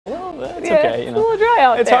It's okay. It's a little dry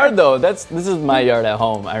out It's there. hard though. This is my yard at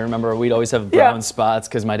home. I remember we'd always have brown spots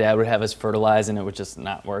because my dad would have us fertilize and it would just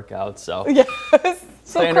not work out. So Yes.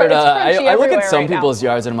 standard. I look at some right people's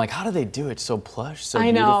yards and I'm like, how do they do it so plush, so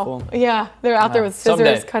I know. beautiful? Yeah, they're out there with scissors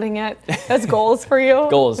Someday. cutting it. That's goals for you.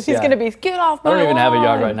 Goals. He's gonna be get off my I don't even have a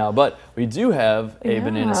yard lawn." right now, but we do have a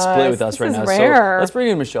banana split with us this right is now. rare. So let's bring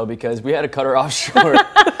in Michelle because we had to cut her off short.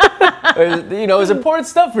 You know, it was important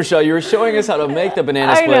stuff, Michelle. You were showing us how to make the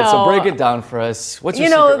banana I split, so know. break it down for us. What's your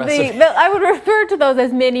You know, secret recipe? I would refer to those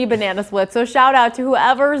as mini banana splits. So shout out to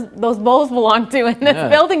whoever those bowls belong to in this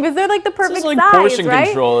building because they're like the perfect This is like size, portion right?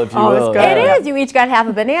 control, if you Oh, will. it's good. It is. You each got half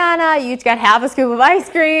a banana. You each got half a scoop of ice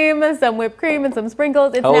cream, some whipped cream, and some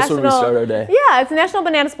sprinkles. It's How else would we start our day? Yeah, it's National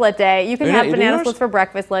Banana Split Day. You can You're have not eating banana yours? splits for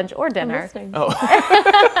breakfast, lunch, or dinner,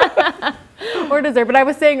 Oh, or dessert. But I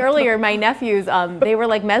was saying earlier, my nephews, they were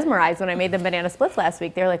like mesmerized when I made them banana splits last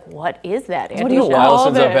week. They're like, "What is that?" it's been Auntie a Michelle?" while all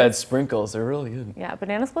since I've this. had sprinkles. They're really good. Yeah,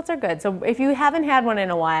 banana splits are good. So if you haven't had one in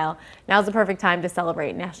a while, now's the perfect time to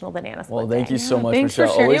celebrate National Banana Split Well, Day. thank you so much, Thanks for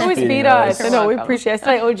Michelle. sharing. You always feed us. I know, we welcome. appreciate it. I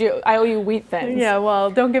said I owe you wheat thins. Yeah, well,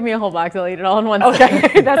 don't give me a whole box. I'll eat it all in one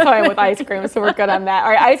Okay, that's how I am with ice cream, so we're good on that. All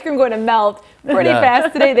right, ice cream going to melt pretty Yeah.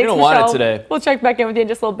 fast today. Thanks, don't want it Michelle. today. We'll check back in with you in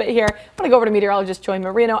just a little bit here. I'm going to go over to meteorologist Joey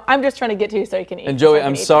Marino. I'm just trying to get to you so you can eat. And Joey, so I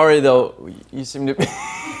I'm can eat. sorry though. You seem to.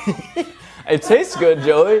 It tastes good,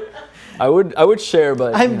 Joey. I would share,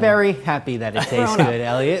 but I'm very happy that it tastes good,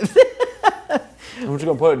 Elliot. I'm just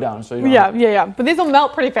gonna put it down so you don't. Yeah. But these will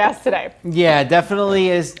melt pretty fast today. Yeah, definitely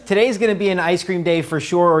is. Today's going to be an ice cream day for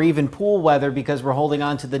sure, or even pool weather because we're holding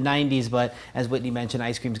on to the 90s. But as Whitney mentioned,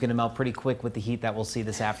 ice cream's going to melt pretty quick with the heat that we'll see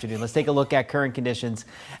this afternoon. Let's take a look at current conditions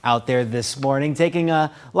out there this morning. Taking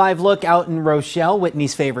a live look out in Rochelle,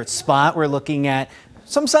 Whitney's favorite spot. We're looking at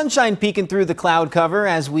some sunshine peeking through the cloud cover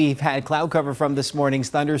as we've had cloud cover from this morning's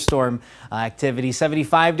thunderstorm activity.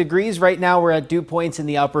 75 degrees right now. We're at dew points in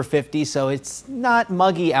the upper 50s, so it's not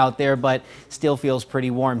muggy out there, but still feels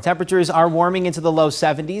pretty warm. Temperatures are warming into the low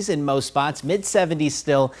 70s in most spots, mid 70s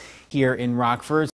still here in Rockford.